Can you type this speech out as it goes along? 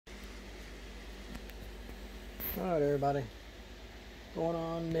Alright everybody, going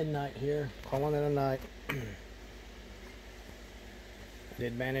on midnight here, calling it a night. I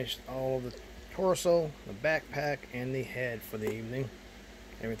did manage all of the torso, the backpack, and the head for the evening.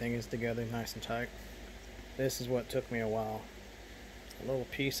 Everything is together nice and tight. This is what took me a while. A little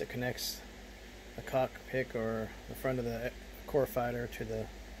piece that connects the cockpit or the front of the core fighter to the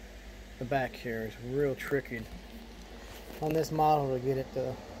back here is real tricky on this model to get it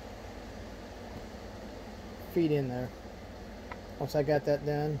to feed in there. Once I got that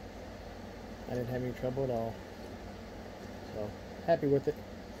done, I didn't have any trouble at all. So, happy with it.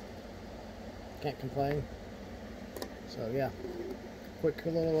 Can't complain. So yeah, quick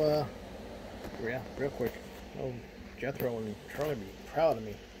little, yeah, real quick. Oh, Jethro and Charlie be proud of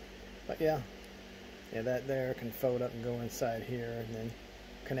me. But yeah, that there can fold up and go inside here and then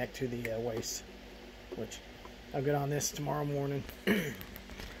connect to the waist, which I'll get on this tomorrow morning.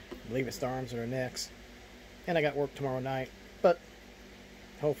 Leave it to arms or necks. And I got work tomorrow night, but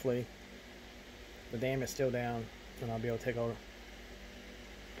hopefully the dam is still down and I'll be able to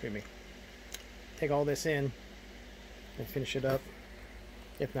take all this in and finish it up.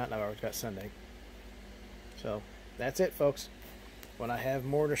 If not, I've always got Sunday. So that's it, folks. When I have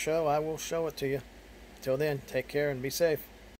more to show, I will show it to you. Till then, take care and be safe.